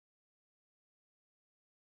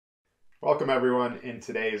Welcome everyone. In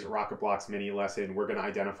today's RocketBlocks mini lesson, we're going to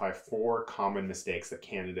identify 4 common mistakes that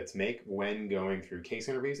candidates make when going through case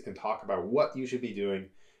interviews and talk about what you should be doing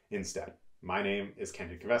instead. My name is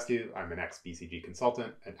Kenton Kivestu. I'm an ex-BCG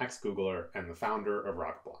consultant, an ex-Googler, and the founder of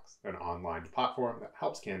RocketBlocks, an online platform that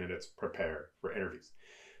helps candidates prepare for interviews.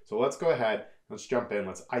 So let's go ahead, let's jump in,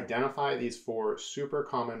 let's identify these 4 super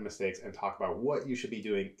common mistakes and talk about what you should be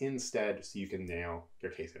doing instead so you can nail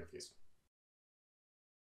your case interviews.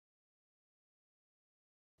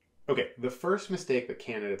 Okay, the first mistake that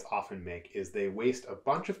candidates often make is they waste a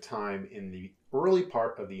bunch of time in the early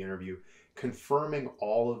part of the interview confirming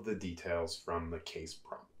all of the details from the case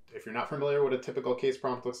prompt. If you're not familiar with what a typical case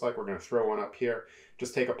prompt looks like, we're going to throw one up here.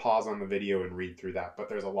 Just take a pause on the video and read through that. But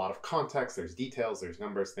there's a lot of context, there's details, there's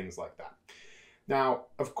numbers, things like that. Now,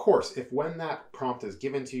 of course, if when that prompt is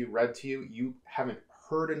given to you, read to you, you haven't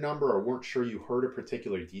heard a number or weren't sure you heard a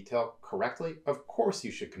particular detail correctly, of course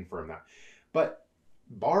you should confirm that. But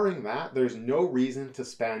barring that, there's no reason to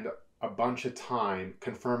spend a bunch of time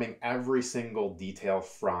confirming every single detail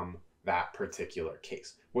from that particular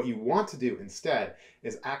case. What you want to do instead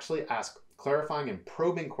is actually ask clarifying and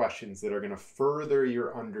probing questions that are going to further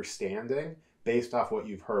your understanding based off what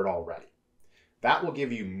you've heard already. That will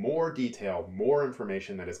give you more detail, more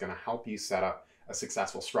information that is going to help you set up a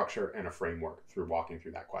successful structure and a framework through walking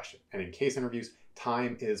through that question. And in case interviews,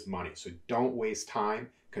 time is money. So don't waste time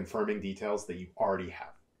confirming details that you already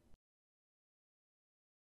have.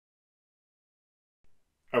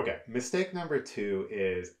 Okay, mistake number 2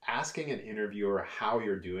 is asking an interviewer how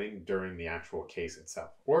you're doing during the actual case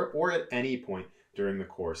itself, or at any point during the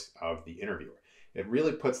course of the interview. It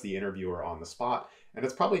really puts the interviewer on the spot, and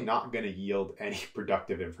it's probably not going to yield any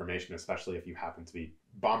productive information, especially if you happen to be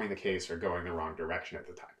bombing the case or going the wrong direction at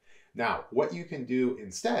the time. Now, what you can do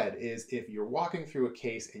instead is if you're walking through a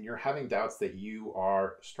case and you're having doubts that you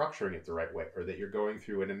are structuring it the right way or that you're going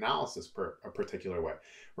through an analysis a particular way,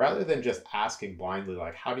 rather than just asking blindly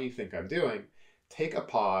like, how do you think I'm doing? Take a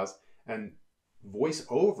pause and voice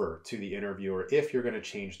over to the interviewer if you're going to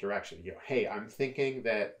change direction. You know, hey, I'm thinking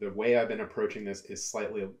that the way I've been approaching this is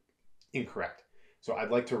slightly incorrect. So I'd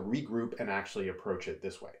like to regroup and actually approach it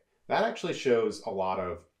this way. That actually shows a lot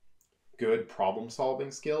of good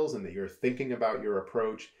problem-solving skills and that you're thinking about your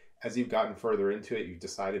approach. As you've gotten further into it, you've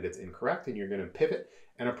decided it's incorrect and you're going to pivot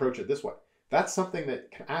and approach it this way. That's something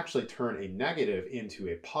that can actually turn a negative into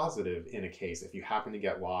a positive in a case if you happen to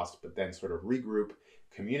get lost, but then sort of regroup,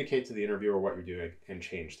 communicate to the interviewer what you're doing, and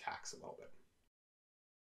change tacks a little bit.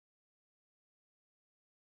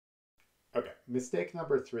 Okay, mistake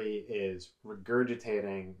number 3 is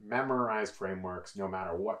regurgitating memorized frameworks no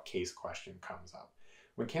matter what case question comes up.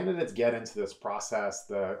 When candidates get into this process,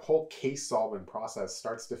 the whole case solving process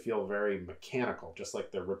starts to feel very mechanical, just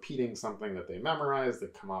like they're repeating something that they memorized. They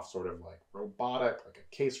come off sort of like robotic, like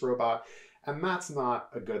a case robot. And that's not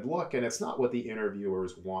a good look. And it's not what the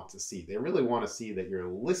interviewers want to see. They really want to see that you're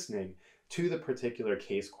listening to the particular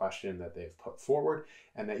case question that they've put forward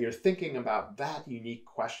and that you're thinking about that unique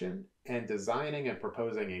question and designing and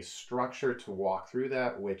proposing a structure to walk through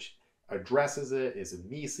that, which addresses it, is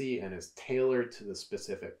immediate, and is tailored to the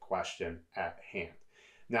specific question at hand.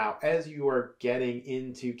 Now, as you are getting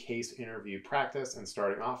into case interview practice and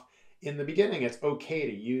starting off, in the beginning, it's okay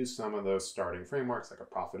to use some of those starting frameworks, like a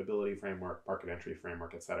profitability framework, market entry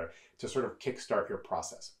framework, etc., to sort of kickstart your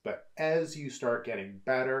process. But as you start getting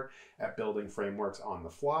better at building frameworks on the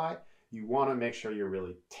fly, you want to make sure you're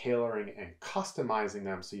really tailoring and customizing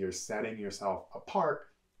them so you're setting yourself apart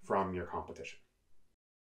from your competition.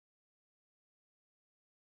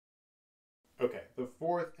 Okay, the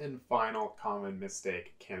 4th and final common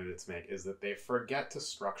mistake candidates make is that they forget to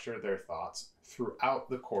structure their thoughts throughout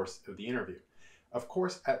the course of the interview. Of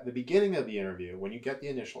course, at the beginning of the interview, when you get the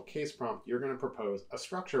initial case prompt, you're going to propose a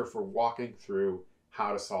structure for walking through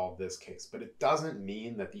how to solve this case. But it doesn't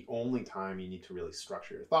mean that the only time you need to really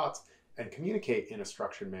structure your thoughts and communicate in a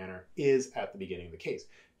structured manner is at the beginning of the case.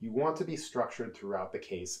 You want to be structured throughout the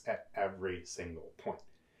case at every single point.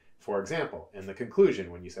 For example, in the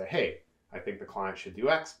conclusion, when you say, hey, I think the client should do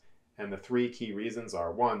X, and the 3 key reasons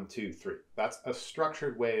are 1, 2, 3. That's a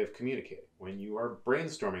structured way of communicating. When you are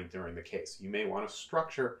brainstorming during the case, you may want to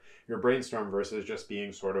structure your brainstorm versus just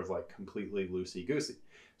being sort of like completely loosey-goosey.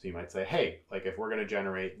 So you might say, hey, like if we're going to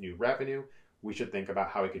generate new revenue, we should think about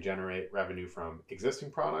how we could generate revenue from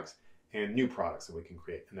existing products and new products that we can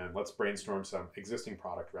create. And then let's brainstorm some existing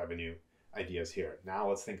product revenue ideas here. Now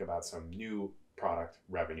let's think about some new product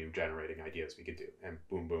revenue generating ideas we could do, and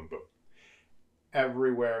boom, boom, boom.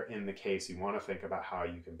 everywhere in the case, you want to think about how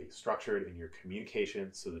you can be structured in your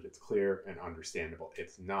communication so that it's clear and understandable.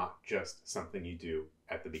 It's not just something you do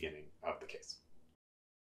at the beginning of the case.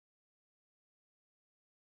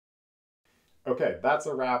 Okay, that's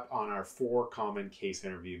a wrap on our 4 common case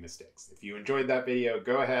interview mistakes. If you enjoyed that video,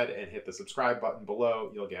 go ahead and hit the subscribe button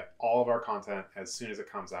below. You'll get all of our content as soon as it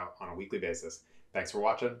comes out on a weekly basis. Thanks for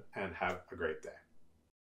watching and have a great day.